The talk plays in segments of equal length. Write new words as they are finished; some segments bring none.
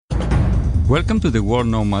Welcome to the World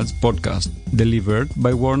Nomads podcast, delivered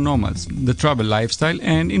by World Nomads, the travel lifestyle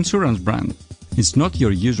and insurance brand. It's not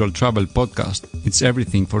your usual travel podcast. It's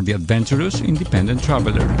everything for the adventurous, independent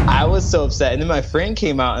traveler. I was so upset. And then my friend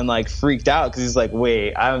came out and freaked out because he's like,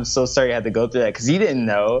 wait, I'm so sorry I had to go through that because he didn't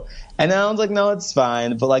know. And then I was like, no, it's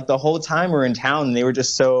fine. But the whole time we're in town, they were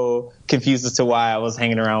just so confused as to why I was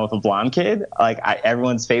hanging around with a blonde kid.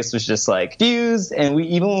 Everyone's face was just confused. And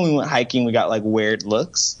even when we went hiking, we got weird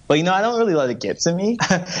looks. But I don't really let it get to me.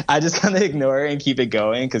 I just kind of ignore it and keep it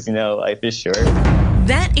going because, life is short.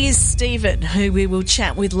 That is Stephen, who we will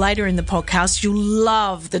chat with later in the podcast. You'll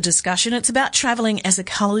love the discussion. It's about travelling as a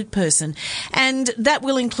coloured person. And that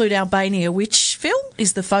will include Albania, which, Phil,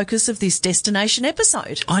 is the focus of this destination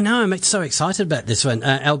episode. I know, I'm so excited about this one.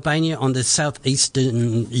 Albania on the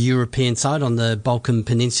southeastern European side, on the Balkan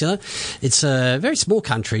Peninsula. It's a very small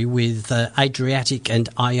country with Adriatic and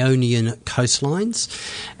Ionian coastlines.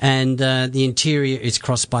 And the interior is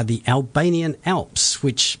crossed by the Albanian Alps,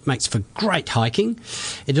 which makes for great hiking.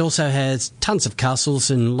 It also has tons of castles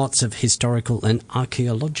and lots of historical and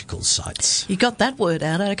archaeological sites. You got that word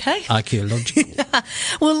out, okay? Archaeological.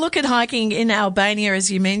 We'll look at hiking in Albania, as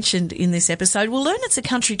you mentioned in this episode. We'll learn it's a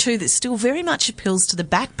country too that still very much appeals to the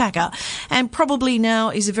backpacker, and probably now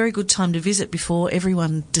is a very good time to visit before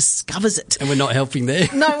everyone discovers it. And we're not helping there.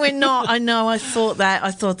 No, we're not. I know. I thought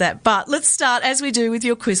that. But let's start, as we do, with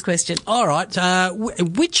your quiz question. All right.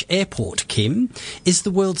 Which airport, Kim, is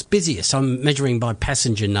the world's busiest? I'm measuring by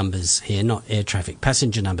passenger numbers here, not air traffic.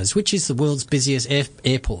 Passenger numbers. Which is the world's busiest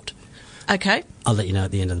airport? Okay. I'll let you know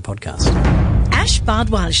at the end of the podcast. Ash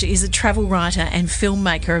Bhardwaj is a travel writer and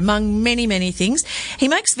filmmaker, among many, many things. He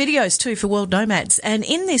makes videos too for World Nomads. And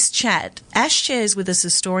in this chat, Ash shares with us a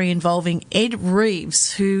story involving Ed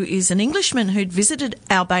Reeves, who is an Englishman who'd visited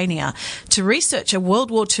Albania to research a World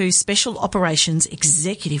War II Special Operations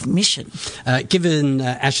executive mission. Given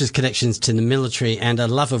Ash's connections to the military and a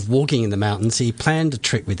love of walking in the mountains, he planned a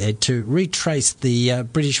trip with Ed to retrace the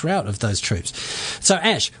British route of those troops. So,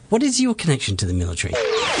 Ash, what is your connection to the military?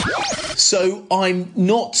 So I'm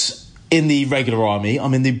not in the regular army.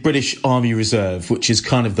 I'm in the British Army Reserve, which is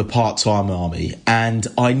kind of the part-time army. And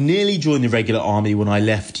I nearly joined the regular army when I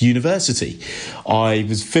left university. I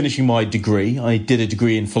was finishing my degree. I did a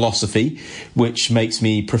degree in philosophy, which makes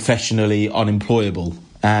me professionally unemployable.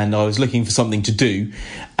 And I was looking for something to do,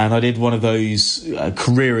 and I did one of those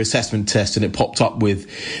career assessment tests, and it popped up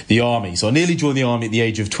with the army. So I nearly joined the army at the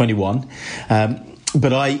age of 21.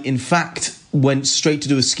 But I, in fact, went straight to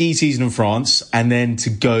do a ski season in France and then to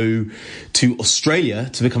go to Australia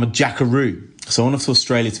to become a jackaroo. So I went off to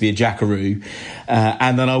Australia to be a jackaroo,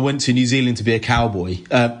 and then I went to New Zealand to be a cowboy.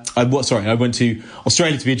 I went to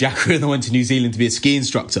Australia to be a jackaroo, and then I went to New Zealand to be a ski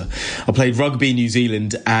instructor. I played rugby in New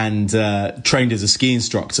Zealand and trained as a ski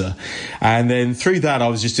instructor. And then through that, I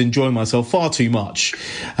was just enjoying myself far too much,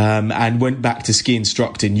 and went back to ski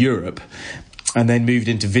instruct in Europe. And then moved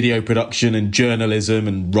into video production and journalism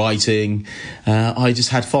and writing. I just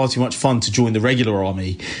had far too much fun to join the regular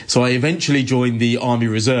army. So I eventually joined the Army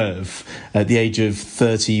Reserve at the age of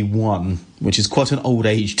 31, which is quite an old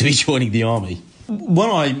age to be joining the army. When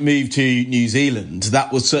I moved to New Zealand,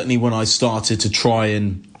 that was certainly when I started to try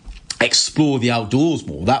and explore the outdoors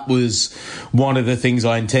more. That was one of the things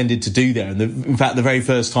I intended to do there. And in fact, the very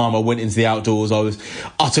first time I went into the outdoors, I was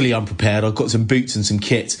utterly unprepared. I got some boots and some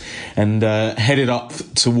kit and headed up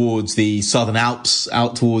towards the Southern Alps,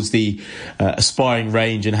 out towards the Aspiring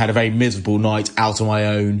Range, and had a very miserable night out on my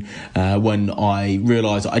own when I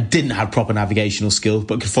realised I didn't have proper navigational skills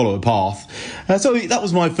but could follow a path. So that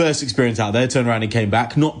was my first experience out there. Turned around and came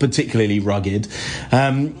back, not particularly rugged.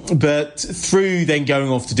 But through then going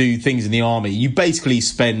off to do things in the army, you basically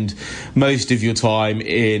spend most of your time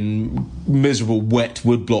in miserable wet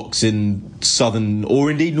woodblocks in southern or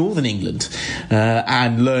indeed northern England,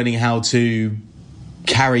 and learning how to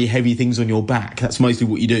carry heavy things on your back. That's mostly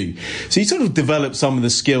what you do. So you sort of develop some of the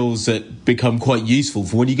skills that become quite useful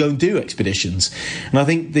for when you go and do expeditions. And I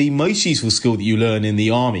think the most useful skill that you learn in the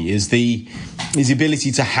army is the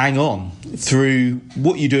ability to hang on through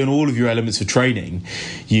what you do in all of your elements of training.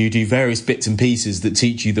 You do various bits and pieces that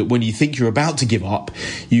teach you that when you think you're about to give up,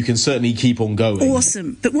 you can certainly keep on going.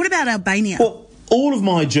 Awesome. But what about Albania? Well, all of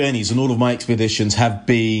my journeys and all of my expeditions have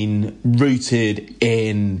been rooted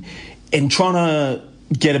in trying to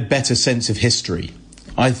get a better sense of history.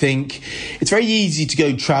 I think it's very easy to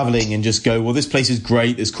go travelling and just go, well, this place is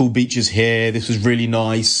great, there's cool beaches here, this was really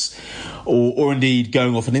nice, or indeed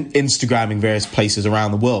going off and Instagramming various places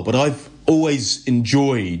around the world. But I've always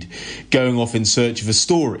enjoyed going off in search of a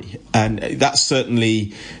story, and that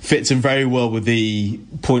certainly fits in very well with the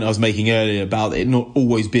point I was making earlier about it not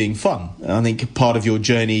always being fun. I think part of your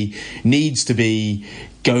journey needs to be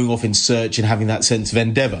going off in search and having that sense of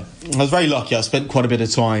endeavour. I was very lucky. I spent quite a bit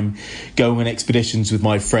of time going on expeditions with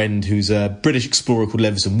my friend who's a British explorer called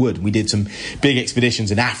Leveson Wood. We did some big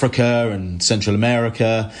expeditions in Africa and Central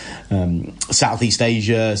America, Southeast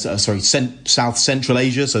Asia, South Central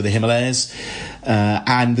Asia, so the Himalayas,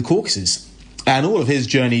 and the Caucasus. And all of his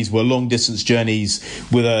journeys were long-distance journeys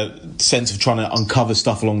with a sense of trying to uncover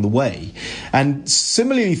stuff along the way. And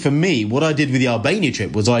similarly for me, what I did with the Albania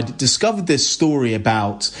trip was I discovered this story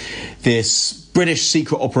about this British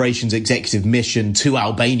secret operations executive mission to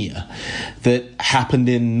Albania that happened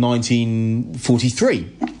in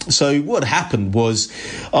 1943. So what happened was,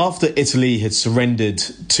 after Italy had surrendered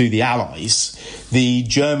to the Allies, the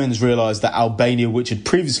Germans realised that Albania, which had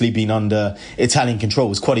previously been under Italian control,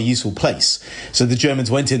 was quite a useful place. So the Germans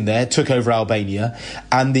went in there, took over Albania,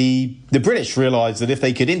 and the British realised that if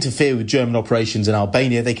they could interfere with German operations in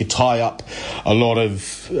Albania, they could tie up a lot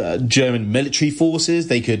of German military forces,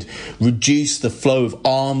 they could reduce the flow of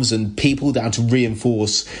arms and people down to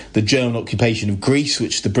reinforce the German occupation of Greece,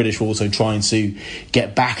 which the British were also trying to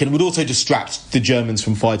get back, and it would also distract the Germans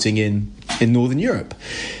from fighting in Northern Europe.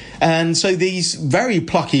 And so these very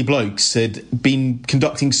plucky blokes had been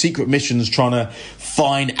conducting secret missions trying to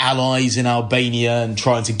find allies in Albania and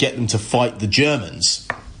trying to get them to fight the Germans.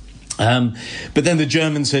 But then the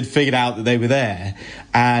Germans had figured out that they were there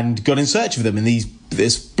and got in search of them. And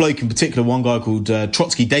this bloke in particular, one guy called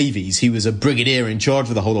Trotsky Davies, he was a brigadier in charge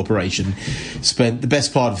of the whole operation, spent the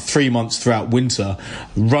best part of 3 months throughout winter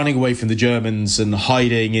running away from the Germans and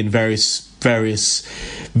hiding in various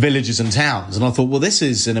villages and towns. And I thought, well, this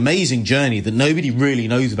is an amazing journey that nobody really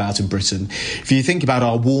knows about in Britain. If you think about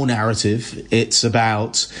our war narrative, it's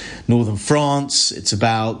about northern France, it's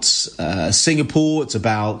about Singapore, it's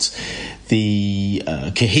about the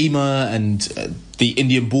Kohima and the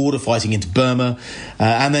Indian border, fighting into Burma,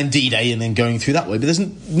 and then D-Day, and then going through that way. But there's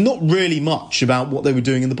not really much about what they were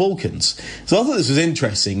doing in the Balkans. So I thought this was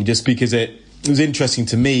interesting, just because it was interesting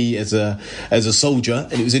to me as a soldier,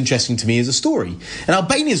 and it was interesting to me as a story. And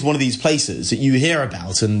Albania is one of these places that you hear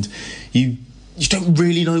about, and you don't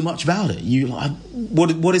really know much about it. You like,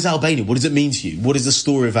 what is Albania? What does it mean to you? What is the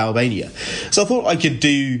story of Albania? So I thought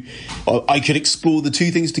I could explore the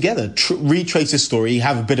two things together, retrace this story,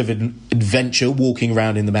 have a bit of an adventure walking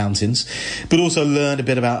around in the mountains, but also learn a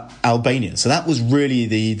bit about Albania. So that was really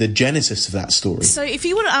the genesis of that story. So if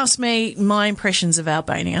you were to ask me my impressions of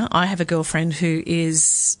Albania, I have a girlfriend who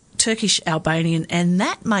is Turkish Albanian, and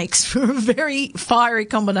that makes for a very fiery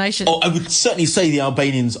combination. Oh, I would certainly say the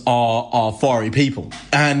Albanians are fiery people,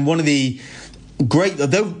 and one of the great,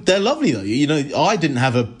 they're lovely though. You know, I didn't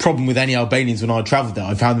have a problem with any Albanians when I travelled there.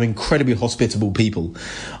 I found them incredibly hospitable people.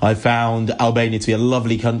 I found Albania to be a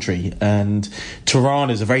lovely country, and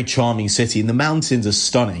Tirana is a very charming city, and the mountains are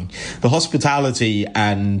stunning. The hospitality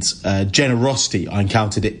and generosity I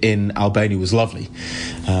encountered in Albania was lovely.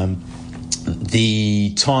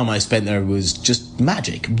 The time I spent there was just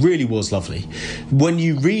magic. Really was lovely. When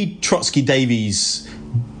you read Trotsky Davies'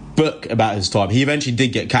 book about his time, he eventually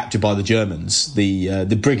did get captured by the Germans,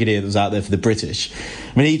 the brigadier that was out there for the British.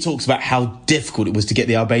 I mean, he talks about how difficult it was to get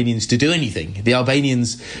the Albanians to do anything. The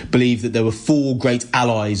Albanians believed that there were 4 great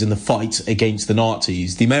allies in the fight against the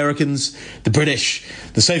Nazis: the Americans, the British,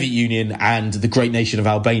 the Soviet Union, and the great nation of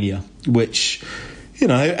Albania, which, you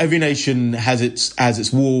know, every nation has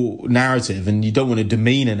its war narrative, and you don't want to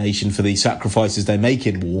demean a nation for the sacrifices they make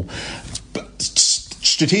in war. But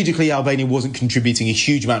strategically, Albania wasn't contributing a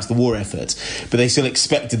huge amount to the war effort, but they still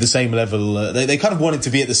expected the same level. They kind of wanted to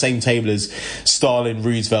be at the same table as Stalin,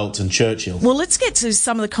 Roosevelt and Churchill. Well, let's get to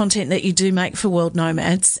some of the content that you do make for World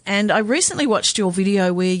Nomads. And I recently watched your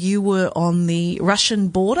video where you were on the Russian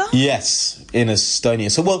border. Yes, in Estonia.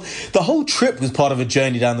 So, well, the whole trip was part of a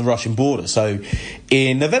journey down the Russian border. So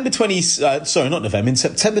in September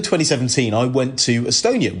 2017, I went to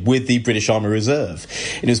Estonia with the British Army Reserve.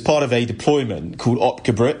 It was part of a deployment called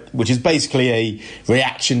Opkabrit, which is basically a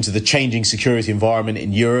reaction to the changing security environment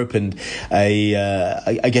in Europe and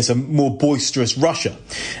I guess a more boisterous Russia.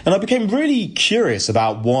 And I became really curious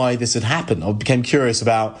about why this had happened. I became curious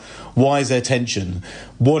about, why is there tension?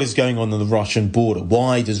 What is going on the Russian border?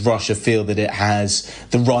 Why does Russia feel that it has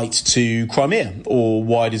the right to Crimea? Or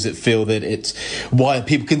why does it feel that why are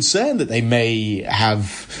people concerned that they may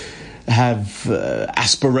have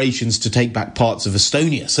aspirations to take back parts of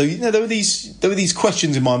Estonia. So there were these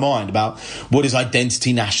questions in my mind about what is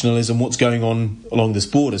identity, nationalism, what's going on along this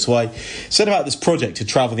border. So I set about this project to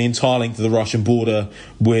travel the entire length of the Russian border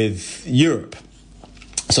with Europe.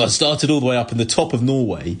 So I started all the way up in the top of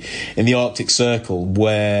Norway in the Arctic Circle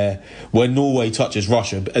where Norway touches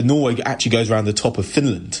Russia. Norway actually goes around the top of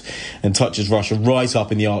Finland and touches Russia right up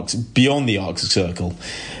in the Arctic, beyond the Arctic Circle.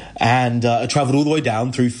 And I travelled all the way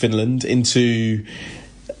down through Finland into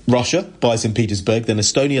Russia by St. Petersburg, then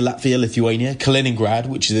Estonia, Latvia, Lithuania, Kaliningrad,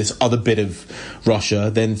 which is this other bit of Russia,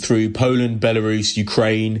 then through Poland, Belarus,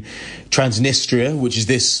 Ukraine, Transnistria, which is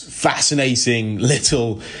this fascinating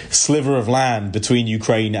little sliver of land between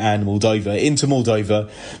Ukraine and Moldova, into Moldova,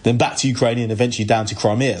 then back to Ukraine and eventually down to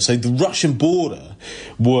Crimea. So the Russian border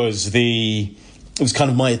was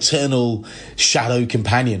kind of my eternal shadow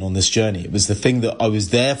companion on this journey. It was the thing that I was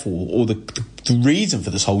there for, or the reason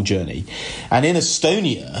for this whole journey. And in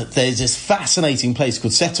Estonia, there's this fascinating place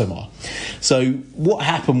called Setomaa. So what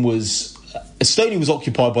happened was Estonia was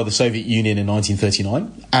occupied by the Soviet Union in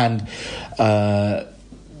 1939, and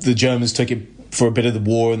the Germans took it for a bit of the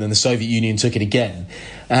war, and then the Soviet Union took it again.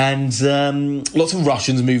 And lots of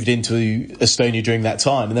Russians moved into Estonia during that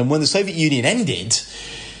time. And then when the Soviet Union ended,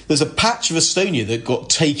 there's a patch of Estonia that got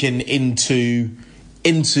taken into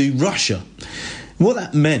Russia. And what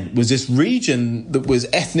that meant was this region that was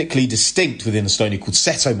ethnically distinct within Estonia, called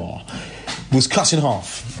Setomaa, was cut in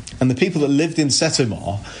half. And the people that lived in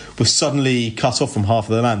Setomaa were suddenly cut off from half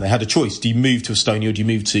of the land. They had a choice. Do you move to Estonia or do you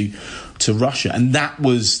move to Russia? And that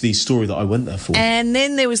was the story that I went there for. And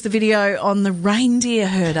then there was the video on the reindeer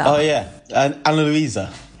herder. Oh, yeah. And Anna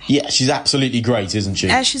Louisa. Yeah, she's absolutely great, isn't she?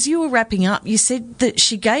 Ash, as you were wrapping up, you said that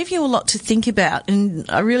she gave you a lot to think about, and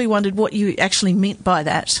I really wondered what you actually meant by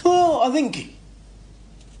that. Well, I think,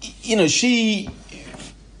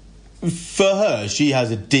 for her, she has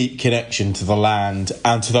a deep connection to the land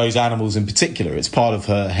and to those animals in particular. It's part of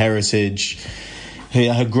her heritage.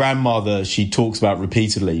 Her grandmother, she talks about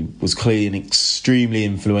repeatedly, was clearly an extremely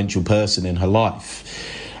influential person in her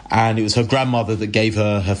life. And it was her grandmother that gave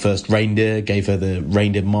her her first reindeer, gave her the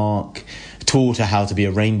reindeer mark, taught her how to be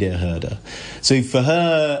a reindeer herder. So for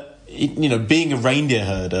her, being a reindeer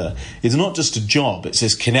herder is not just a job, it's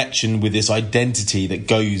this connection with this identity that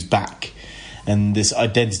goes back, and this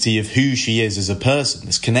identity of who she is as a person,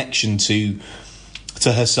 this connection to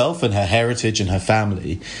herself and her heritage and her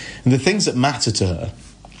family, and the things that matter to her.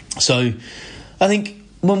 So I think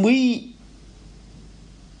when you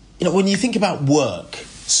think about work,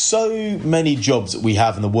 so many jobs that we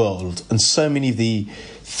have in the world and so many of the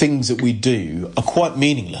things that we do are quite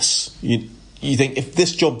meaningless. You think,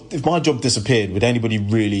 if my job disappeared, would anybody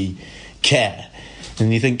really care?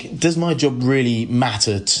 And you think, does my job really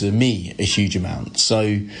matter to me a huge amount?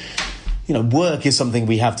 So, work is something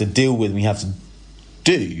we have to deal with and we have to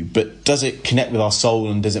do, but does it connect with our soul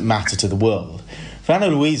and does it matter to the world? For Anna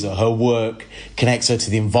Louisa, her work connects her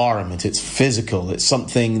to the environment. It's physical. It's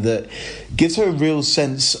something that gives her a real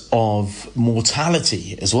sense of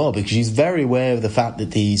mortality as well, because she's very aware of the fact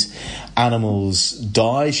that these animals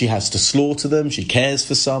die. She has to slaughter them. She cares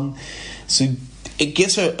for some. So it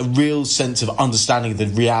gives her a real sense of understanding the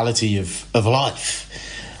reality of life.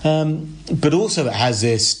 But also it has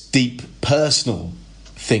this deep personal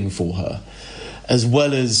thing for her, as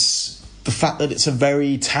well as the fact that it's a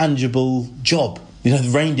very tangible job.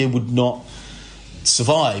 The reindeer would not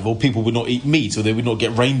survive, or people would not eat meat, or they would not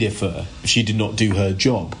get reindeer fur if she did not do her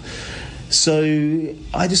job. So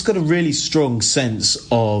I just got a really strong sense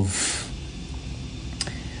of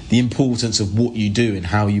the importance of what you do and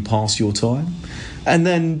how you pass your time. And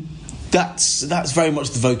then that's very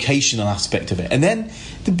much the vocational aspect of it. And then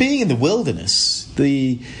the being in the wilderness,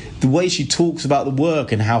 the way she talks about the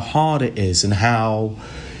work and how hard it is, and how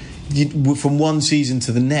from one season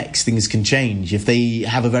to the next things can change. If they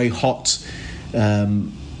have a very hot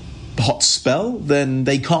spell, then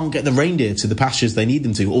they can't get the reindeer to the pastures they need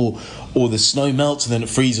them to, or the snow melts and then it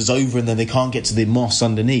freezes over and then they can't get to the moss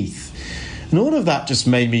underneath. And all of that just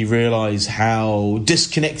made me realise how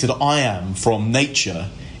disconnected I am from nature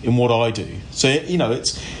in what I do. So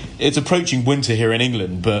it's approaching winter here in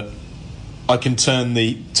England, but I can turn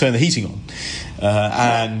the heating on,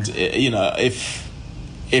 and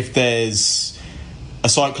if there's a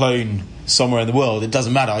cyclone somewhere in the world, it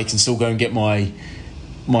doesn't matter. I can still go and get my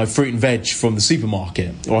fruit and veg from the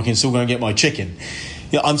supermarket, or I can still go and get my chicken.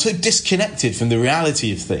 I'm so disconnected from the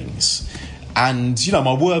reality of things. And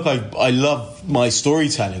my work, I love my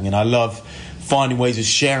storytelling, and I love finding ways of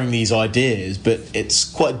sharing these ideas, but it's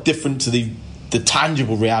quite different to the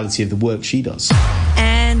tangible reality of the work she does.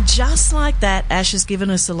 And And just like that, Ash has given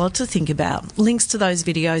us a lot to think about. Links to those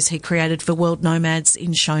videos he created for World Nomads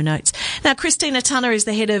in show notes. Now, Christina Tunner is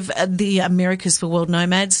the head of the Americas for World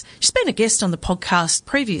Nomads. She's been a guest on the podcast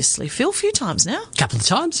previously, Phil, a few times now. A couple of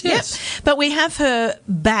times, yes. Yep. But we have her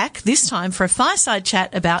back this time for a fireside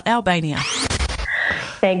chat about Albania.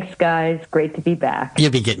 Thanks, guys. Great to be back. You'll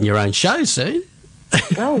be getting your own show soon.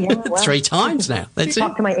 Oh, yeah. Well, 3 times now. That's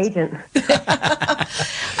talk it. to my agent.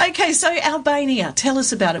 Okay, so Albania, tell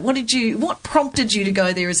us about it. What prompted you to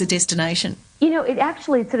go there as a destination? You know, it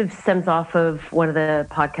actually sort of stems off of one of the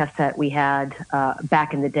podcasts that we had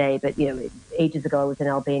back in the day, but, ages ago I was in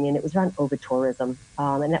Albania, and it was around over-tourism,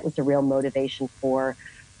 and that was the real motivation for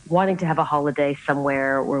wanting to have a holiday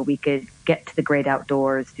somewhere where we could get to the great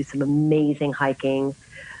outdoors, do some amazing hiking,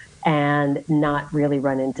 and not really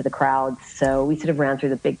run into the crowds. So we sort of ran through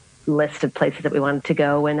the big list of places that we wanted to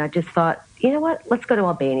go, and I just thought, you know what, let's go to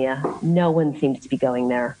Albania. No one seems to be going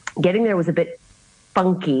there. Getting there was a bit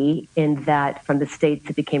funky in that from the States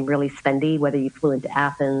it became really spendy, whether you flew into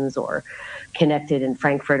Athens or connected in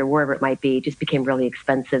Frankfurt or wherever it might be, it just became really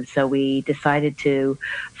expensive. So we decided to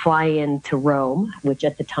fly into Rome, which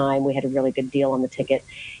at the time we had a really good deal on the ticket.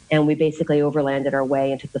 And we basically overlanded our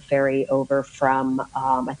way and took the ferry over from,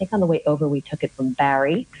 I think on the way over, we took it from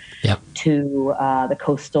Bari to the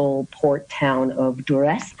coastal port town of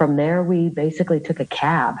Durrës. From there, we basically took a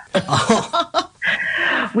cab.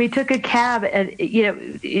 We took a cab, and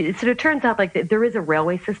it sort of turns out like there is a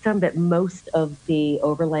railway system, but most of the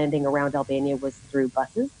overlanding around Albania was through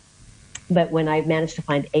buses. But when I managed to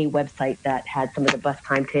find a website that had some of the bus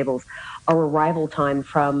timetables, our arrival time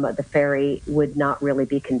from the ferry would not really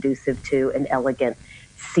be conducive to an elegant,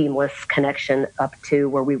 seamless connection up to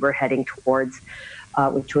where we were heading towards,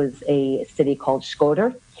 which was a city called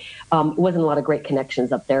Shkodër. It wasn't a lot of great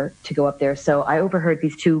connections up there to go up there. So I overheard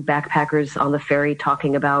these 2 backpackers on the ferry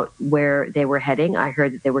talking about where they were heading. I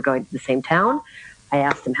heard that they were going to the same town. I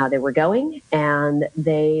asked them how they were going, and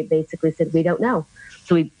they basically said, we don't know.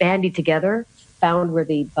 So we bandied together, found where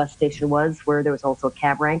the bus station was, where there was also a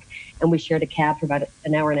cab rank, and we shared a cab for about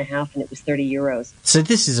an hour and a half, and it was 30 euros. So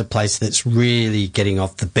this is a place that's really getting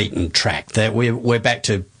off the beaten track. That we're back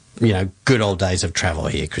to good old days of travel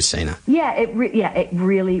here, Christina. Yeah, it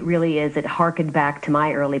really, really is. It harkened back to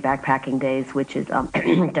my early backpacking days, which is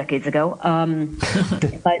decades ago.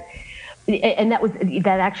 But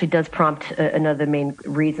that actually does prompt another main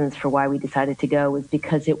reasons for why we decided to go, is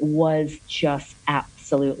because it was just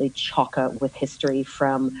absolutely chock-a with history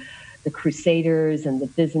from the Crusaders and the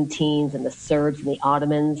Byzantines and the Serbs and the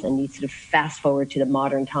Ottomans, and you sort of fast forward to the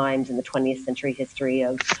modern times in the 20th century history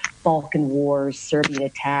of Balkan Wars, Serbian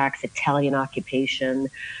attacks, Italian occupation,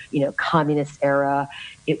 communist era.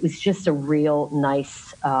 It was just a real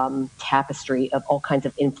nice tapestry of all kinds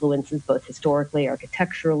of influences, both historically,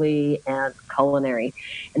 architecturally, and culinary.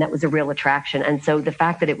 And that was a real attraction. And so the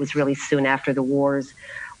fact that it was really soon after the wars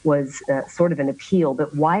was sort of an appeal.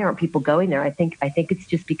 But why aren't people going there? I think it's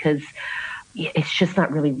just because it's just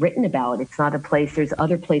not really written about. It's not a place. There's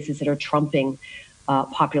other places that are trumping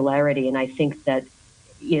popularity. And I think that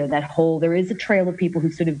there is a trail of people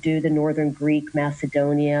who sort of do the northern Greek,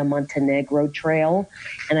 Macedonia, Montenegro trail.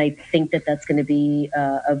 And I think that that's going to be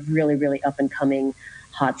a really, really up and coming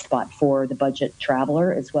hotspot for the budget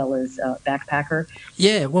traveler as well as backpacker.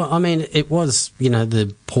 Yeah, well, I mean, it was,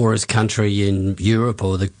 the poorest country in Europe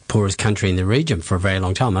or the poorest country in the region for a very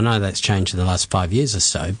long time. I know that's changed in the last 5 years or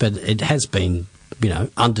so, but it has been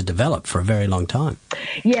underdeveloped for a very long time.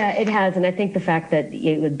 Yeah, it has. And I think the fact that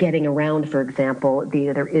getting around, for example,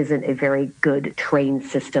 there isn't a very good train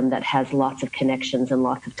system that has lots of connections and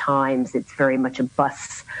lots of times. It's very much a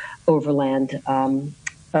bus overland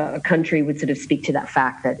country would sort of speak to that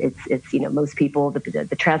fact that it's most people,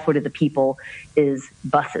 the transport of the people is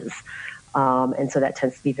buses. And so that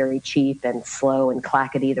tends to be very cheap and slow and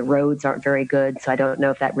clackety. The roads aren't very good. So I don't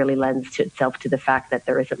know if that really lends to itself to the fact that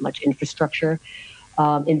there isn't much infrastructure,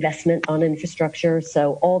 investment on infrastructure.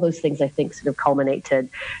 So all those things, I think, sort of culminate to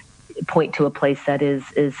point to a place that is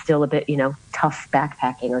still a bit, tough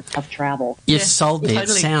backpacking or tough travel. You've sold me.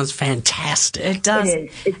 Totally. It sounds fantastic. It does.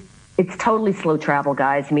 It is. It's totally slow travel,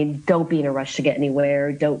 guys. I mean, don't be in a rush to get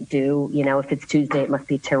anywhere. Don't do, if it's Tuesday, it must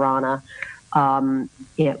be Tirana.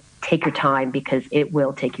 Take your time because it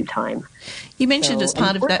will take you time. You mentioned as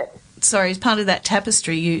part of that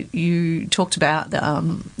tapestry, you talked about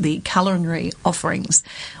the culinary offerings.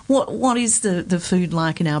 What is the food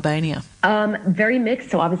like in Albania? Very mixed.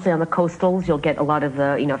 So obviously on the coastals, you'll get a lot of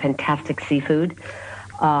the fantastic seafood.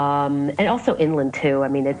 And also inland too. I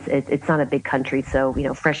mean, it's not a big country, so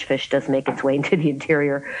fresh fish does make its way into the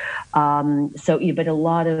interior. But a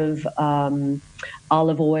lot of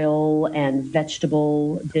olive oil and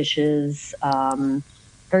vegetable dishes.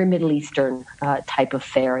 Very Middle Eastern type of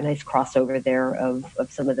fare. A nice crossover there of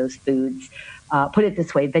some of those foods. Put it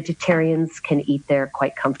this way: vegetarians can eat there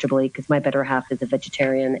quite comfortably because my better half is a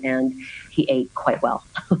vegetarian and he ate quite well.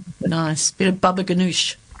 Nice bit of baba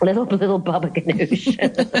ganoush. Little baba ganoush.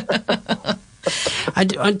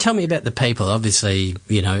 And tell me about the people. Obviously,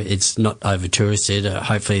 it's not over touristed.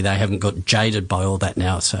 Hopefully, they haven't got jaded by all that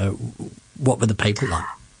now. So, what were the people like?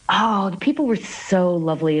 Oh, the people were so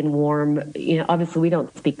lovely and warm. Obviously we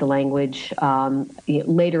don't speak the language.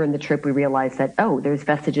 Later in the trip, we realized that, there's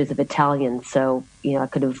vestiges of Italian. So, I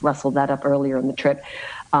could have rustled that up earlier in the trip.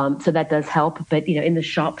 So that does help. But, in the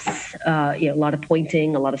shops, a lot of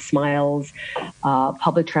pointing, a lot of smiles,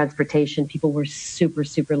 public transportation. People were super,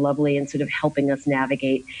 super lovely and sort of helping us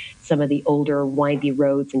navigate some of the older windy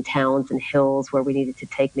roads and towns and hills where we needed to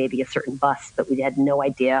take maybe a certain bus, but we had no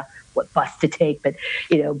idea what bus to take. But,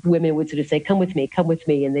 women would sort of say, come with me.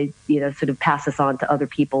 And they, sort of pass us on to other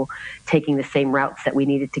people taking the same routes that we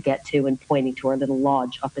needed to get to and pointing to our little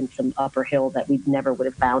lodge up in some upper hill that we never would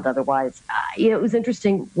have found otherwise. It was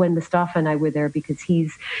interesting when Mustafa and I were there because he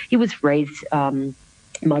was raised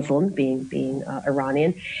Muslim, being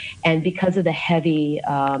Iranian, and because of the heavy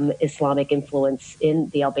Islamic influence in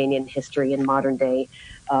the Albanian history and modern day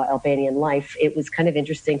Albanian life, it was kind of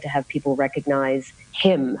interesting to have people recognize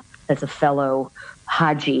him as a fellow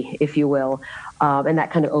Haji, if you will, and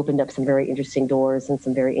that kind of opened up some very interesting doors and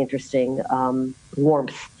some very interesting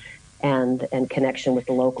warmth and connection with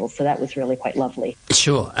the locals. So that was really quite lovely.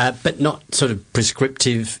 Sure, but not sort of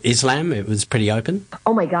prescriptive Islam. It was pretty open.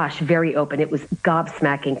 Oh my gosh, very open. It was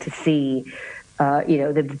gobsmacking to see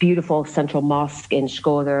the beautiful central mosque in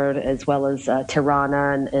Shkodër, as well as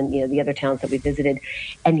Tirana and the other towns that we visited.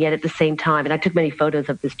 And yet at the same time, and I took many photos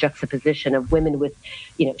of this juxtaposition of women with,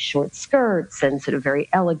 short skirts and sort of very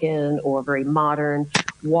elegant or very modern,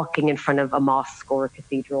 walking in front of a mosque or a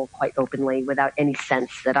cathedral quite openly without any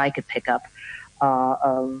sense that I could pick up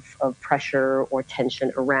of pressure or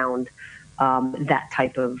tension around that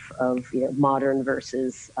type of modern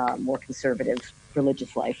versus more conservative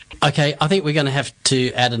religious life. Okay, I think we're going to have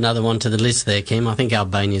to add another one to the list there, Kim. I think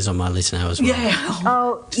Albania's on my list now as well. Yeah.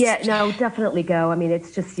 Oh, yeah, no, definitely go. I mean,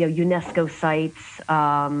 it's just, UNESCO sites,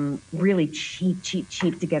 really cheap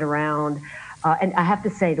to get around. And I have to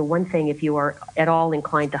say, the one thing, if you are at all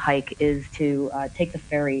inclined to hike, is to take the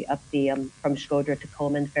ferry up from Shkodër to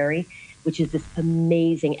Coleman Ferry, which is this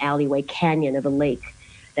amazing alleyway canyon of a lake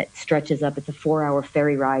that stretches up. It's a 4-hour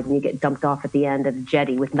ferry ride, and you get dumped off at the end at a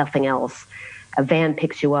jetty with nothing else. A van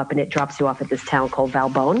picks you up, and it drops you off at this town called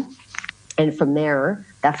Valbonne. And from there,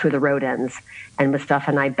 that's where the road ends. And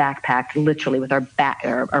Mustafa and I backpacked, literally with our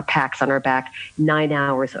packs on our back, 9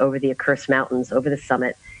 hours over the accursed mountains, over the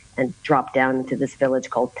summit, and dropped down into this village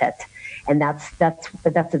called Tet. And that's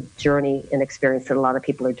a journey and experience that a lot of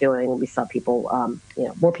people are doing. We saw people,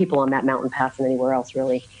 more people on that mountain pass than anywhere else,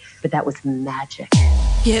 really. But that was magic.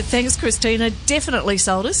 Yeah, thanks, Christina. Definitely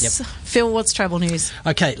sold us. Yep. Phil, what's travel news?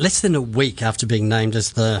 Okay, less than a week after being named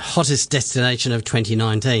as the hottest destination of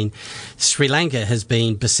 2019, Sri Lanka has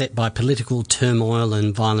been beset by political turmoil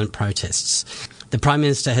and violent protests. The Prime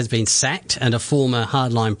Minister has been sacked and a former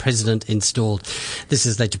hardline president installed. This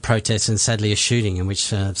has led to protests and sadly a shooting in which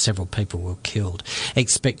several people were killed.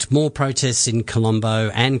 Expect more protests in Colombo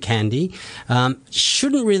and Kandy.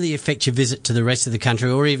 Shouldn't really affect your visit to the rest of the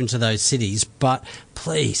country or even to those cities, but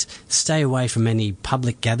please stay away from any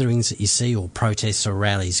public gatherings that you see or protests or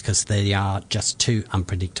rallies because they are just too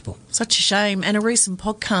unpredictable. Such a shame. And a recent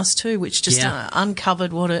podcast too, which just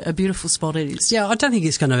uncovered what a beautiful spot it is. Yeah, I don't think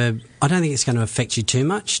it's going to affect you too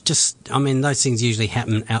much. Those things usually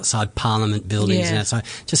happen outside Parliament buildings and outside.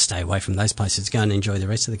 Just stay away from those places. Go and enjoy the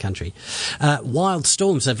rest of the country. Wild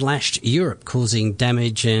storms have lashed Europe, causing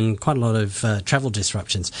damage and quite a lot of travel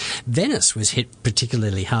disruptions. Venice was hit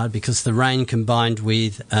particularly hard because the rain combined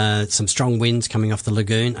with some strong winds coming off the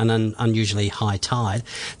lagoon and an unusually high tide.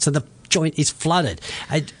 So the joint is flooded.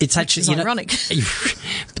 It's actually ironic.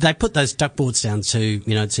 They put those duckboards down so you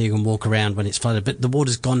can walk around when it's flooded. But the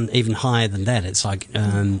water's gone even higher than that. It's like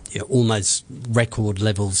almost record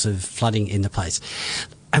levels of flooding in the place.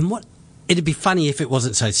 And it'd be funny if it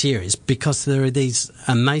wasn't so serious because there are these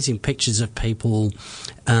amazing pictures of people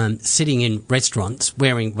sitting in restaurants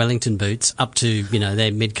wearing Wellington boots up to,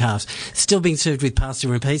 their mid-calves, still being served with pasta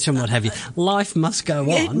and pizza and what have you. Life must go on.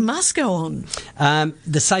 It must go on.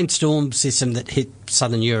 The same storm system that hit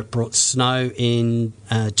southern Europe brought snow in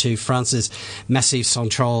to France's Massif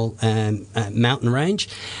Central mountain range.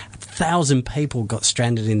 1,000 people got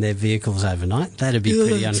stranded in their vehicles overnight. That'd be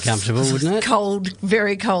pretty uncomfortable, wouldn't it? Cold,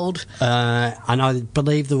 very cold. And I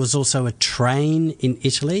believe there was also a train in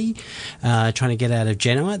Italy trying to get out of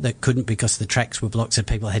Genoa that couldn't because the tracks were blocked, so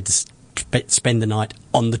people had to spend the night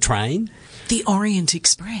on the train. The Orient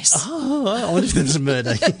Express. Oh, I wonder if there was a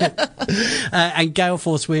murder. And gale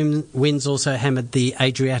force winds also hammered the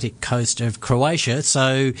Adriatic coast of Croatia,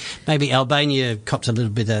 so maybe Albania copped a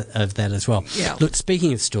little bit of that as well. Yeah. Look,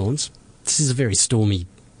 speaking of storms, this is a very stormy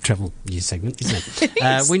travel news segment, isn't it? It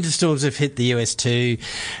is. Winter storms have hit the US too.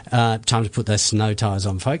 Time to put those snow tyres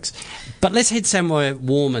on, folks. But let's head somewhere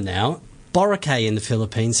warmer now. Boracay in the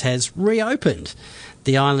Philippines has reopened.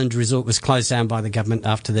 The island resort was closed down by the government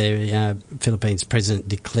after the Philippines president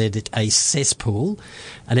declared it a cesspool,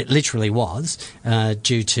 and it literally was,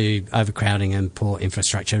 due to overcrowding and poor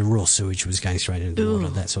infrastructure. Raw sewage was going straight into the water,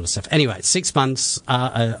 that sort of stuff. Anyway, 6 months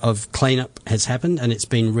of cleanup has happened, and it's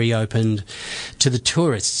been reopened to the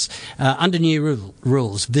tourists. Under new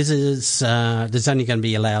rules, visitors, there's only going to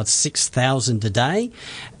be allowed 6,000 a day,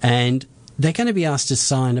 and they're going to be asked to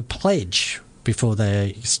sign a pledge before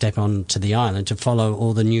they step onto the island to follow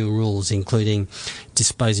all the new rules, including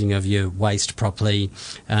disposing of your waste properly,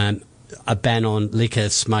 a ban on liquor,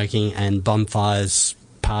 smoking and bonfires,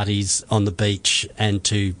 parties on the beach, and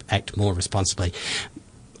to act more responsibly.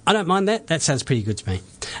 I don't mind that. That sounds pretty good to me.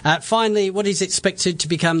 Finally, what is expected to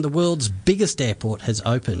become the world's biggest airport has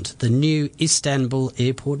opened. The new Istanbul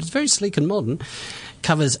airport is very sleek and modern,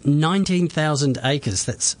 covers 19,000 acres,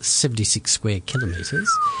 that's 76 square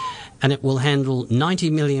kilometres, and it will handle 90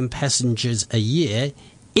 million passengers a year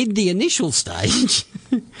in the initial stage.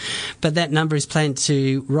 But that number is planned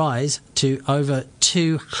to rise to over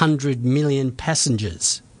 200 million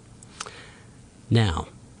passengers. Now,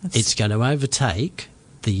 it's going to overtake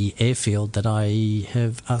the airfield that I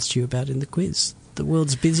have asked you about in the quiz. The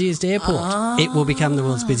world's busiest airport. It will become the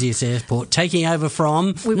world's busiest airport, taking over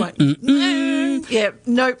from... We won't. Yeah,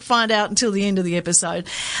 nope, find out until the end of the episode.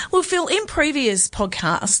 Well, Phil, in previous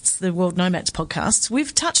podcasts, the World Nomads podcasts,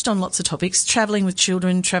 we've touched on lots of topics, travelling with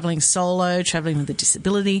children, travelling solo, travelling with a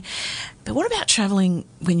disability. But what about travelling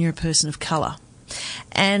when you're a person of colour?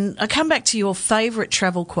 And I come back to your favourite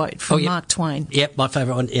travel quote from Mark Twain. Yep, my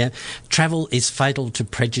favourite one, yeah. Travel is fatal to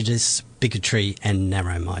prejudice, bigotry and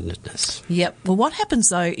narrow-mindedness. Yep. Well, what happens,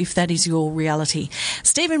 though, if that is your reality?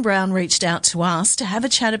 Stephen Brown reached out to us to have a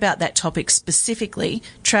chat about that topic, specifically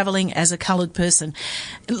travelling as a coloured person.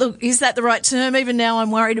 Look, is that the right term? Even now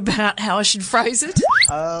I'm worried about how I should phrase it.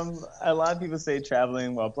 A lot of people say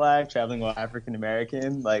traveling while black, traveling while African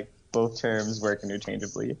American. Like, both terms work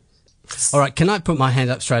interchangeably. All right, can I put my hand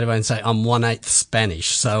up straight away and say I'm 1/8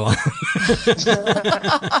 Spanish? So,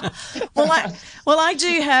 well, I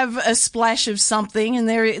do have a splash of something, and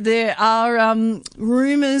there are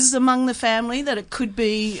rumours among the family that it could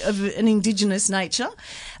be of an Indigenous nature.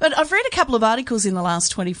 But I've read a couple of articles in the last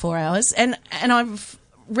 24 hours, and I've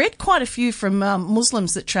read quite a few from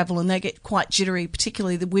Muslims that travel, and they get quite jittery,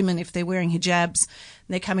 particularly the women if they're wearing hijabs.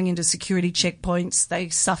 They're coming into security checkpoints. They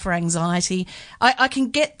suffer anxiety. I can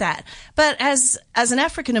get that. But as an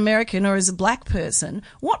African American or as a black person,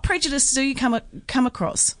 what prejudice do you come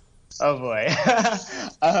across? Oh boy.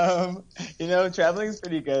 Traveling is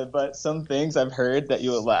pretty good, but some things I've heard that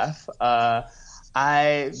you would laugh.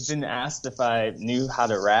 I've been asked if I knew how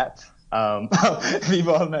to rap.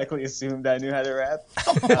 People automatically assumed I knew how to rap.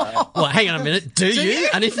 Well, hang on a minute. Do you?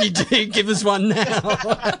 And if you do, give us one now.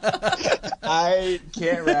 I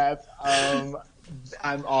can't rap. I'm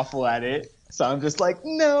awful at it. So I'm just like,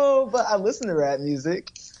 no, but I listen to rap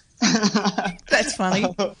music. That's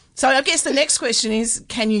funny. So I guess the next question is,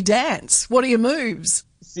 can you dance? What are your moves?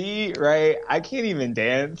 See, right, I can't even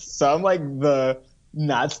dance. So I'm like the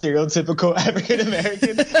not stereotypical African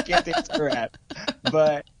American. Can't dance or rap.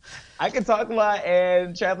 But I can talk a lot,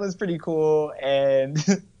 and traveling's pretty cool, and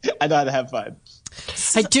I know how to have fun.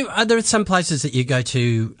 Hey, are there some places that you go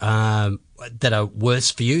to that are worse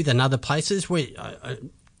for you than other places? Where,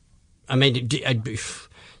 are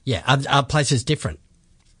places different?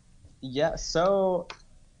 Yeah, so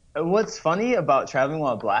what's funny about traveling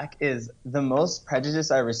while black is the most prejudice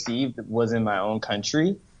I received was in my own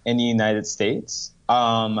country, in the United States.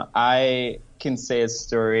 I can say a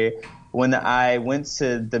story. When I went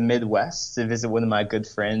to the Midwest to visit one of my good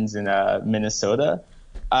friends in Minnesota,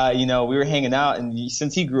 we were hanging out, and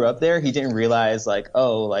since he grew up there, he didn't realize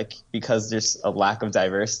because there's a lack of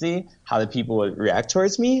diversity, how the people would react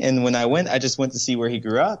towards me. And when I went, I just went to see where he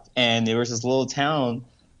grew up, and there was this little town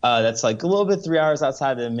that's like a little bit 3 hours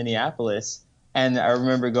outside of Minneapolis, And I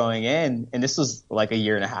remember going in, and this was like a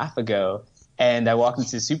year and a half ago. And I walked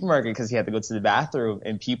into the supermarket because he had to go to the bathroom,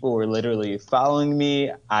 and people were literally following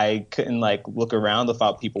me. I couldn't like look around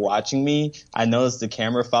without people watching me. I noticed the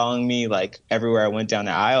camera following me like everywhere I went down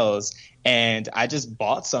the aisles. And I just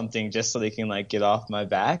bought something just so they can like get off my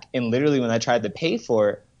back. And literally when I tried to pay for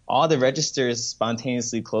it, all the registers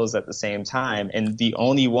spontaneously closed at the same time. And the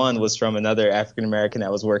only one was from another African American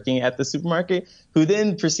that was working at the supermarket, who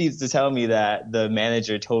then proceeds to tell me that the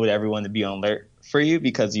manager told everyone to be on alert for you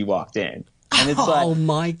because you walked in. And it's Oh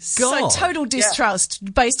my God. So total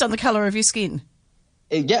distrust based on the colour of your skin.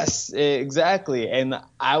 Yes, exactly. And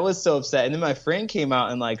I was so upset. And then my friend came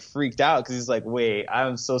out and like freaked out because he's like, wait,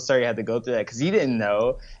 I'm so sorry I had to go through that, because he didn't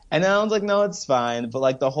know. And then I was like, no, it's fine. But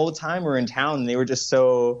like the whole time we're in town, they were just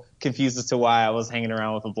so confused as to why I was hanging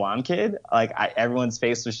around with a blonde kid. Like everyone's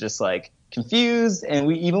face was just like confused.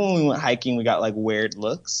 And even when we went hiking, we got like weird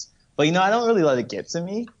looks. But, I don't really let it get to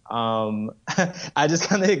me. I just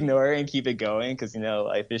kind of ignore it and keep it going because,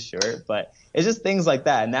 life is short. But it's just things like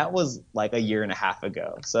that. And that was like a year and a half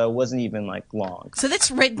ago. So it wasn't even like long. So that's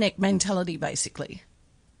redneck mentality, basically.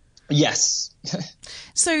 Yes.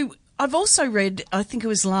 So I've also read, I think it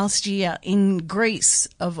was last year, in Greece,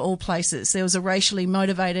 of all places, there was a racially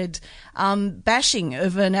motivated bashing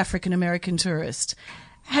of an African-American tourist.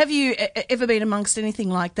 Have you ever been amongst anything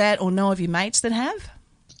like that, or know of your mates that have?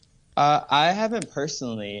 I haven't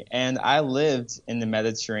personally, and I lived in the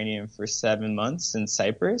Mediterranean for 7 months in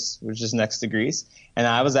Cyprus, which is next to Greece, and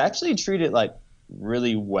I was actually treated like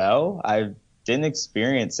really well. I didn't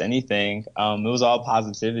experience anything. It was all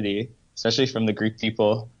positivity, especially from the Greek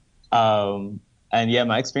people. And yeah,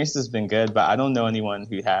 my experience has been good, but I don't know anyone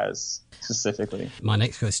who has specifically. My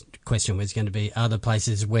next question was going to be, are there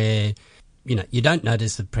places where you don't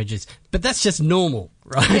notice the prejudice, but that's just normal,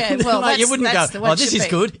 right? Yeah, well, like you wouldn't go, oh, this is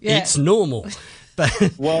good. Yeah. It's normal. But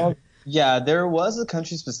well, yeah, there was a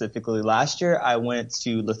country specifically. Last year, I went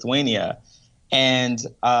to Lithuania, and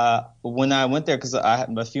when I went there, because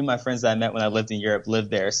a few of my friends that I met when I lived in Europe lived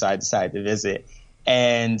there, so I decided to visit.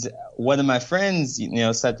 And one of my friends,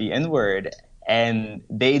 said the N-word, and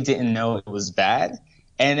they didn't know it was bad.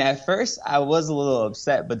 And at first I was a little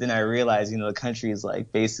upset, but then I realized, the country is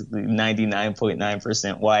like basically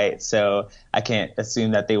 99.9% white. So I can't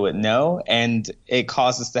assume that they would know. And it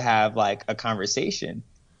caused us to have like a conversation.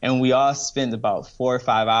 And we all spent about 4 or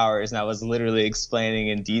 5 hours, and I was literally explaining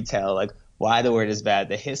in detail like why the word is bad,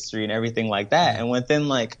 the history and everything like that. And within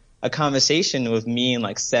like a conversation with me and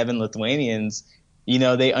like 7 Lithuanians,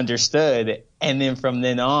 they understood. And then from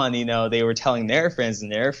then on, they were telling their friends,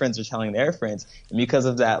 and their friends were telling their friends. And because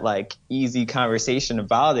of that, like, easy conversation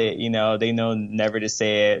about it, they know never to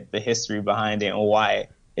say it, the history behind it, and why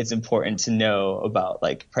it's important to know about,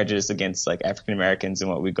 like, prejudice against, like, African Americans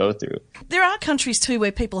and what we go through. There are countries, too,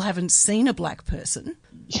 where people haven't seen a black person.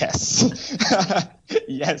 Yes.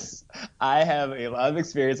 Yes. I have a lot of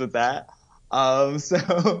experience with that.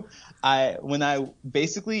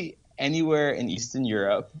 Basically anywhere in Eastern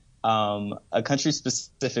Europe, a country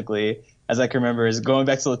specifically, as I can remember, is going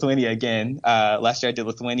back to Lithuania again. Last year I did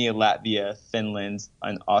Lithuania, Latvia, Finland,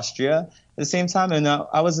 and Austria at the same time. And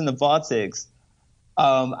I was in the Baltics.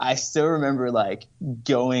 I still remember like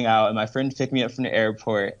going out, and my friend picked me up from the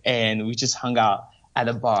airport, and we just hung out at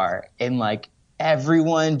a bar, and like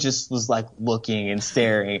everyone just was like looking and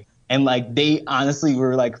staring. And like they honestly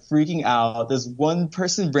were like freaking out. This one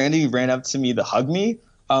person randomly ran up to me to hug me.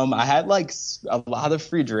 I had like a lot of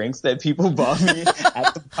free drinks that people bought me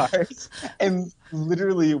at the bars. And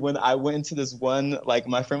literally when I went into this one, like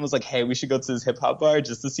my friend was like, hey, we should go to this hip hop bar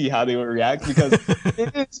just to see how they would react, because they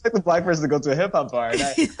didn't expect a black person to go to a hip hop bar. And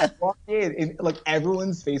I walked in, and like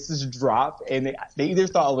everyone's faces dropped, and they either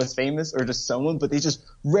thought I was famous or just someone, but they just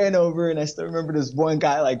ran over. And I still remember this one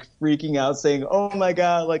guy like freaking out saying, oh my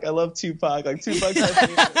God, like I love Tupac, like Tupac's my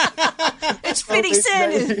favorite. It's 50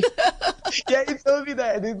 Cent. Yeah, he told me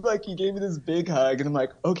that, and then like he gave me this big hug, and I'm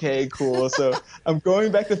like, okay, cool. So I'm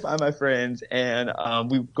going back to find my friends, and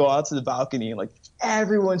we go out to the balcony, and like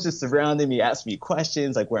everyone's just surrounding me, asking me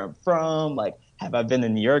questions like where I'm from, like have I been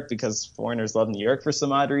in New York, because foreigners love New York for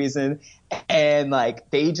some odd reason, and like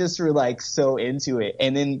they just were like so into it.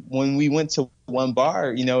 And then when we went to one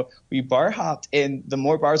bar, we bar hopped, and the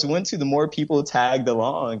more bars we went to, the more people tagged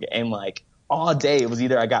along, and like all day it was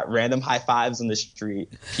either I got random high fives on the street,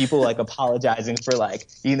 people like apologizing for like,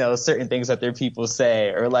 certain things that their people say,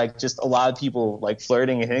 or like just a lot of people like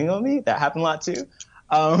flirting and hitting on me. That happened a lot too.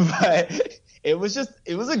 But it was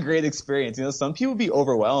a great experience. Some people be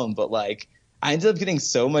overwhelmed, but like I ended up getting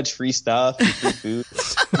so much free stuff, free food,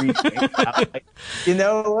 free drinks. Like, you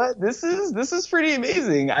know what? This is pretty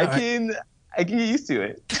amazing. I can get used to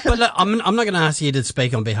it. But look, I'm not going to ask you to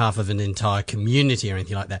speak on behalf of an entire community or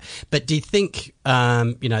anything like that. But do you think,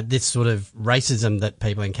 this sort of racism that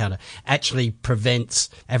people encounter actually prevents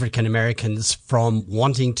African Americans from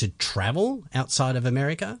wanting to travel outside of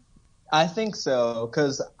America? I think so,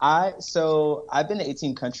 because I've been to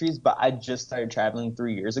 18 countries, but I just started traveling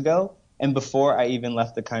 3 years ago. And before I even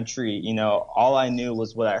left the country, all I knew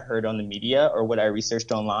was what I heard on the media or what I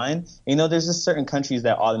researched online. There's just certain countries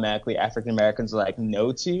that automatically African Americans are like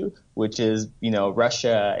no to, which is,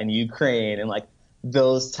 Russia and Ukraine and like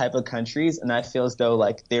those type of countries. And I feel as though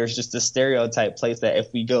like there's just a stereotype place that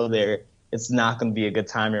if we go there, it's not going to be a good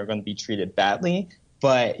time. We're going to be treated badly.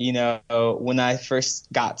 But, when I first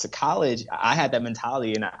got to college, I had that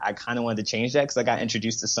mentality and I kind of wanted to change that because I got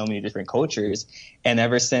introduced to so many different cultures. And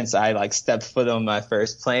ever since I like stepped foot on my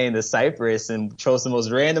first plane to Cyprus and chose the most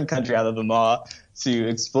random country out of them all to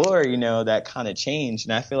explore, that kind of changed.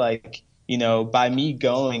 And I feel like, by me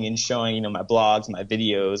going and showing, my blogs, my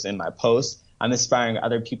videos and my posts, I'm inspiring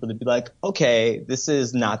other people to be like, okay, this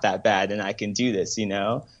is not that bad and I can do this,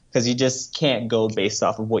 because you just can't go based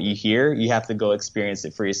off of what you hear. You have to go experience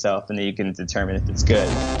it for yourself, and then you can determine if it's good.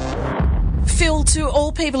 Phil, to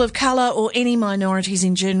all people of colour or any minorities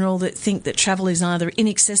in general that think that travel is either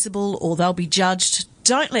inaccessible or they'll be judged,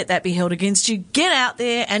 don't let that be held against you. Get out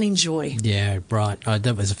there and enjoy. Yeah, right.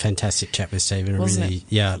 That was a fantastic chat with Stephen. Wasn't it?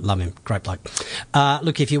 Yeah, love him. Great bloke.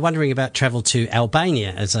 Look, if you're wondering about travel to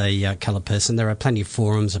Albania as a coloured person, there are plenty of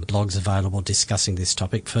forums and blogs available discussing this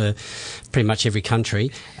topic for pretty much every country.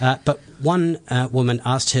 But one woman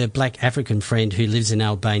asked her black African friend who lives in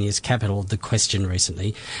Albania's capital the question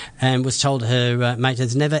recently and was told her mate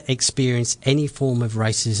has never experienced any form of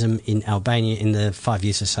racism in Albania in the 5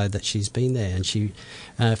 years or so that she's been there, and she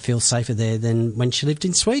feels safer there than when she lived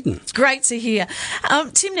in Sweden. It's great to hear.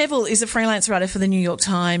 Tim Neville is a freelance writer for the New York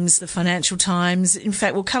Times, the Financial Times. In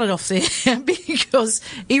fact, we'll cut it off there because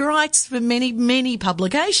he writes for many, many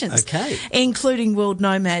publications, including World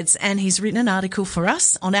Nomads, and he's written an article for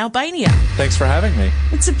us on Albania. Thanks for having me.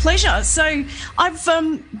 It's a pleasure. So I've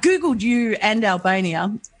Googled you and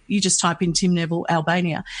Albania. You just type in Tim Neville,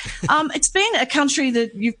 Albania. It's been a country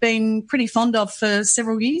that you've been pretty fond of for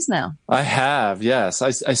several years now. I have, yes.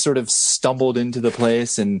 I sort of stumbled into the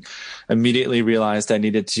place and immediately realized I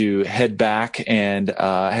needed to head back, and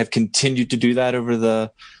have continued to do that over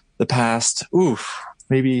the past,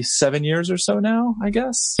 maybe 7 years or so now, I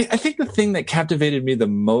guess. I think the thing that captivated me the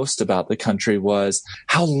most about the country was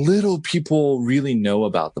how little people really know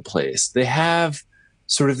about the place. They have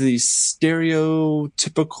sort of these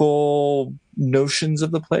stereotypical notions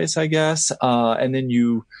of the place, I guess. And then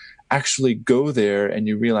you actually go there and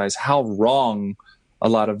you realize how wrong a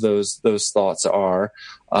lot of those thoughts are,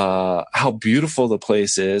 how beautiful the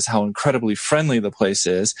place is, how incredibly friendly the place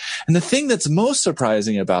is. And the thing that's most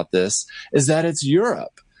surprising about this is that it's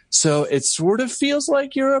Europe. So it sort of feels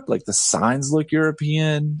like Europe, like the signs look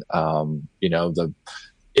European. The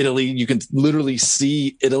Italy, you can literally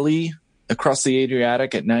see Italy across the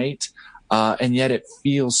Adriatic at night. And yet it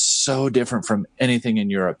feels so different from anything in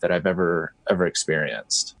Europe that I've ever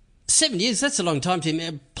experienced. 7 years, that's a long time, Tim.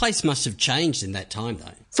 A place must have changed in that time,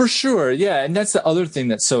 though. For sure, yeah. And that's the other thing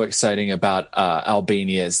that's so exciting about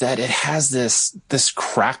Albania is that it has this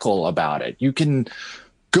crackle about it. You can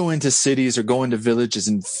go into cities or go into villages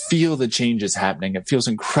and feel the changes happening. It feels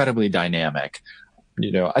incredibly dynamic.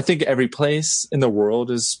 I think every place in the world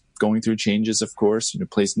is going through changes, of course.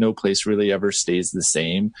 No place really ever stays the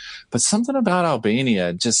same. But something about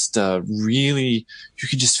Albania just really, you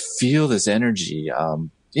can just feel this energy.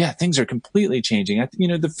 Things are completely changing.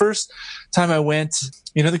 The first time I went,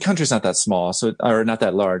 the country's not that small, or not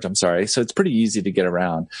that large, I'm sorry. So it's pretty easy to get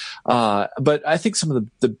around. But I think some of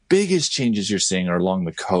the biggest changes you're seeing are along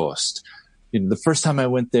the coast. The first time I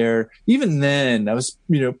went there, even then I was,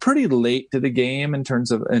 pretty late to the game in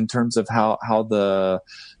terms of how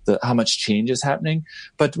much change is happening.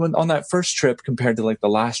 But on that first trip compared to like the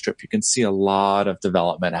last trip, you can see a lot of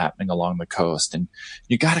development happening along the coast. And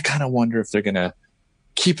you got to kind of wonder if they're going to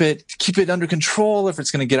keep it under control, if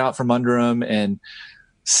it's going to get out from under them. And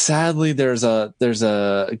sadly, there's a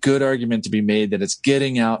good argument to be made that it's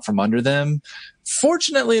getting out from under them.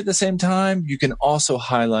 Fortunately, at the same time, you can also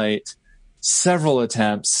highlight several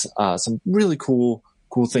attempts, some really cool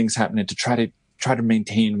things happening to try to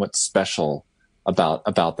maintain what's special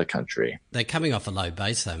about the country. They're coming off a low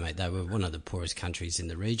base though, mate. They were one of the poorest countries in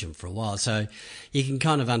the region for a while. So you can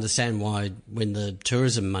kind of understand why when the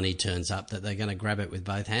tourism money turns up that they're going to grab it with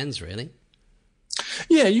both hands, really.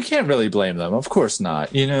 Yeah, you can't really blame them. Of course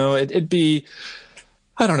not. It'd be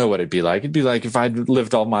I don't know what it'd be like. It'd be like if I'd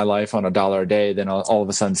lived all my life on $1 a day, then all of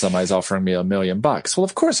a sudden somebody's offering me $1 million. Well,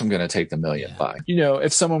 of course I'm going to take the $1 million. You know,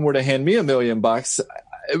 if someone were to hand me $1 million,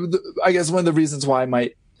 I guess one of the reasons why I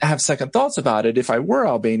might have second thoughts about it if I were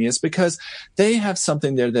Albania is because they have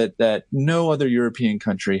something there that no other European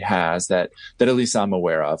country has that at least I'm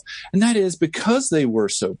aware of. And that is because they were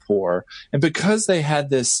so poor and because they had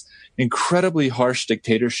this incredibly harsh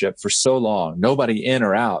dictatorship for so long, nobody in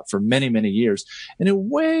or out for many, many years. In a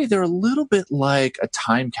way, they're a little bit like a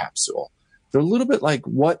time capsule. They're a little bit like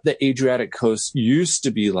what the Adriatic coast used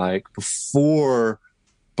to be like before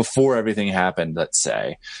everything happened, let's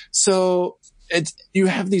say. So you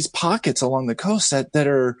have these pockets along the coast that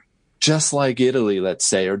are just like Italy, let's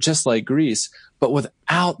say, or just like Greece, but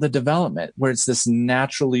without the development, where it's this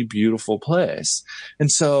naturally beautiful place. And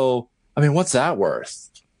so, I mean, what's that worth?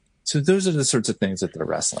 So those are the sorts of things that they're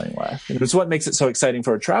wrestling with. And it's what makes it so exciting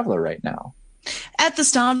for a traveler right now. At the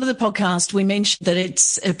start of the podcast, we mentioned that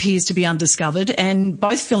it appears to be undiscovered, and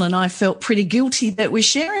both Phil and I felt pretty guilty that we're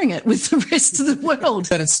sharing it with the rest of the world.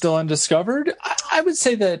 That it's still undiscovered? I would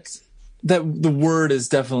say that the word is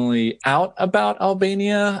definitely out about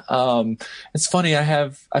Albania. It's funny.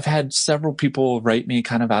 I've had several people write me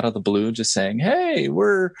kind of out of the blue, just saying, "Hey,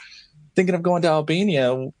 we're thinking of going to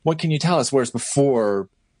Albania. What can you tell us?" Whereas before,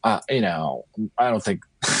 you know, I don't think,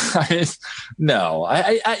 no,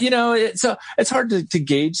 you know, so it's hard to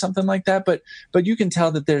gauge something like that, but you can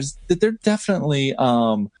tell that they're definitely,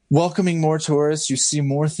 welcoming more tourists. You see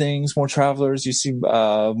more things, more travelers, you see,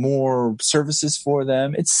 more services for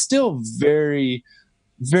them. It's still very,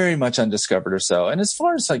 very much undiscovered or so. And as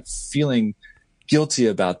far as like feeling guilty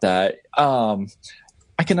about that,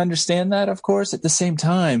 I can understand that, of course. At the same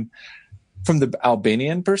time, from the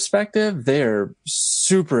Albanian perspective, they're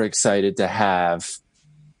super excited to have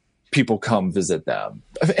people come visit them.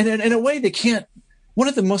 And in a way, they can't. One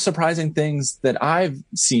of the most surprising things that I've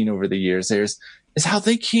seen over the years is how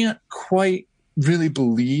they can't quite really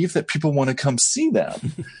believe that people want to come see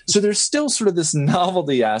them. So there's still sort of this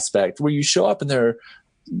novelty aspect where you show up and they're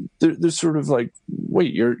sort of like,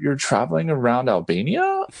 wait, you're traveling around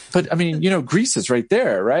Albania? But I mean, you know, Greece is right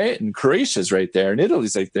there, right? And Croatia's right there, and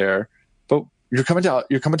Italy's right there. But you're coming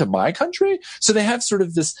to my country? So they have sort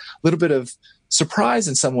of this little bit of surprise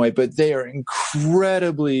in some way, but they are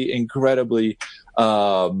incredibly, incredibly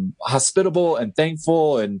hospitable and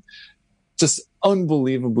thankful and just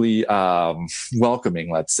unbelievably welcoming,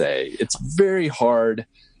 let's say. It's very hard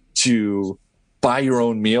to buy your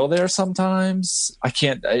own meal there sometimes.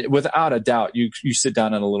 Without a doubt, you sit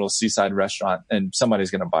down in a little seaside restaurant and somebody's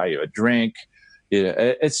going to buy you a drink.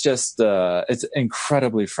 It's just, it's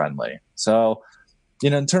incredibly friendly. So, you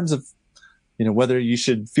know, in terms of, you know, whether you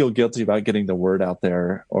should feel guilty about getting the word out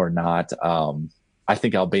there or not, I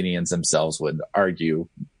think Albanians themselves would argue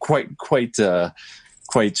quite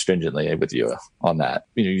stringently with you on that.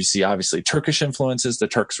 You know, you see obviously Turkish influences. The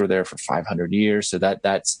Turks were there for 500 years. So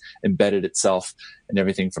that's embedded itself in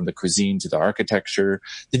everything from the cuisine to the architecture.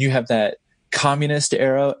 Then you have that communist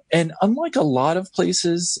era. And unlike a lot of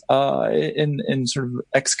places in sort of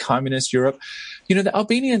ex-communist Europe, you know, the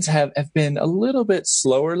Albanians have been a little bit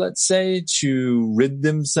slower, let's say, to rid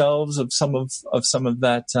themselves of some of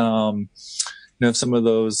that, you know, some of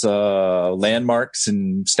those landmarks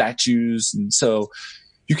and statues. And so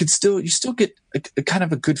you still get a kind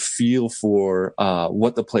of a good feel for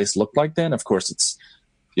what the place looked like then. Of course, it's,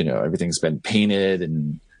 you know, everything's been painted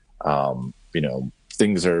and, you know,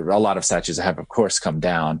 a lot of statues have, of course, come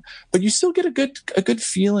down, but you still get a good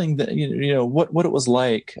feeling that, you know, what it was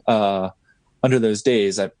like, under those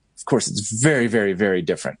days. Of course, it's very, very, very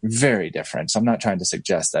different, very different. So I'm not trying to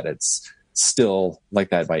suggest that it's still like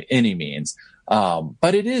that by any means.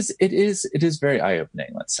 But it is very eye-opening,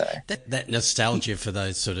 let's say. That nostalgia for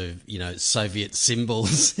those sort of, you know, Soviet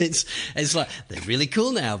symbols, it's like, they're really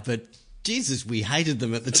cool now, but Jesus, we hated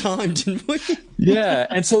them at the time, didn't we? Yeah.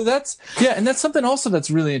 And so that's something also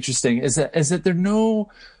that's really interesting is that there are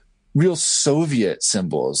no real Soviet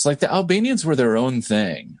symbols. Like the Albanians were their own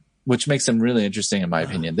thing, which makes them really interesting in my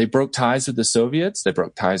opinion. They broke ties with the Soviets. They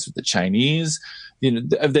broke ties with the Chinese. You know,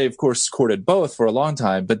 they of course courted both for a long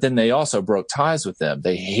time, but then they also broke ties with them.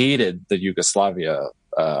 They hated the Yugoslavia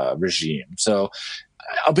regime. So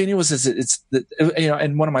Albania was, you know,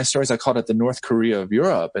 in one of my stories, I called it the North Korea of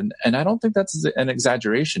Europe. And I don't think that's an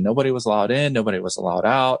exaggeration. Nobody was allowed in. Nobody was allowed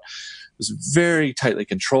out. It was very tightly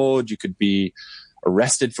controlled. You could be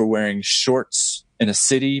arrested for wearing shorts in a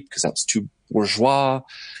city because that was too bourgeois.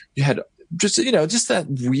 You had just that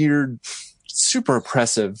weird, super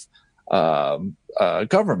oppressive,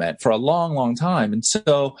 government for a long, long time. And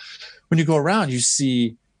so when you go around, you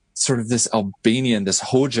see sort of this Albanian, this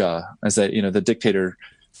Hoxha, as that, the dictator,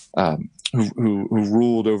 who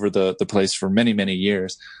ruled over the place for many, many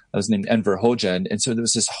years. Was named Enver Hoxha. And so there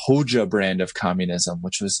was this Hoxha brand of communism,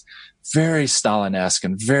 which was very Stalin-esque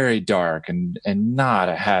and very dark and not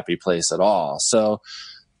a happy place at all. So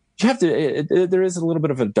you have to, there is a little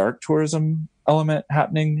bit of a dark tourism element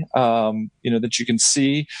happening, that you can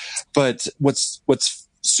see. But what's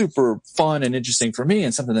super fun and interesting for me,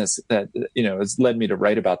 and something that has led me to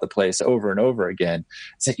write about the place over and over again,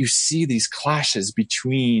 is that you see these clashes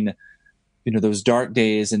between those dark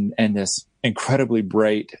days and this incredibly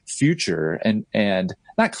bright future, and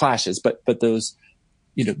not clashes, but those,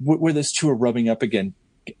 where those two are rubbing up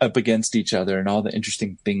against each other, and all the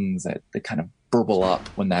interesting things that kind of burble up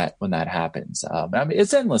when that happens.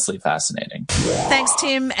 It's endlessly fascinating. Thanks,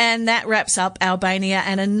 Tim. And that wraps up Albania,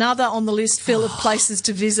 and another on the list, Phil, of places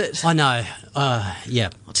to visit. I know. Yeah.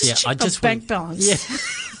 I just bank balance. Yeah.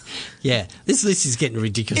 Yeah, this list is getting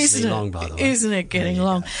ridiculously long, by the way. Isn't it getting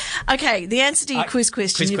long? Okay, the answer to your quiz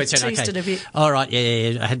question. You've teased it a bit. All right,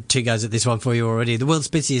 yeah. I had 2 goes at this one for you already. The world's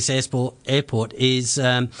busiest airport is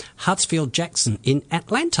Hartsfield-Jackson in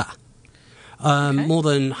Atlanta. More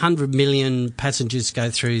than 100 million passengers go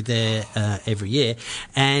through there every year.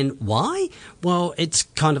 And why? Well, it's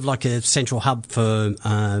kind of like a central hub for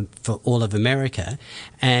all of America.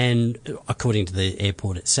 And according to the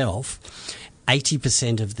airport itself,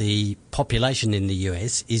 80% of the population in the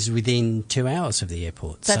US is within 2 hours of the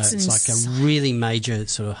airport. That's so it's like a really major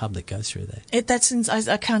sort of hub that goes through there.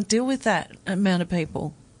 I can't deal with that amount of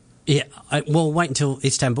people. Yeah, well, wait until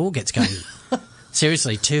Istanbul gets going.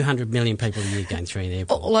 Seriously, 200 million people a year going through an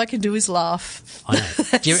airport. All I can do is laugh. I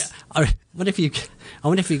know. I wonder if you're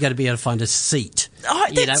going to be able to find a seat. Oh,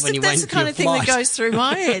 that's the kind of thing that goes through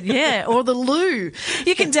my head, yeah. Or the loo.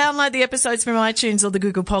 You can download the episodes from iTunes or the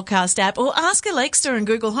Google Podcast app, or ask Alexa and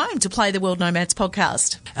Google Home to play the World Nomads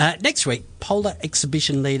podcast. Next week, Polar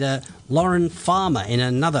Exhibition leader Lauren Farmer in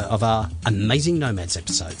another of our Amazing Nomads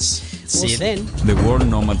episodes. See you then. The World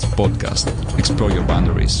Nomads podcast. Explore your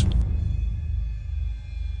boundaries.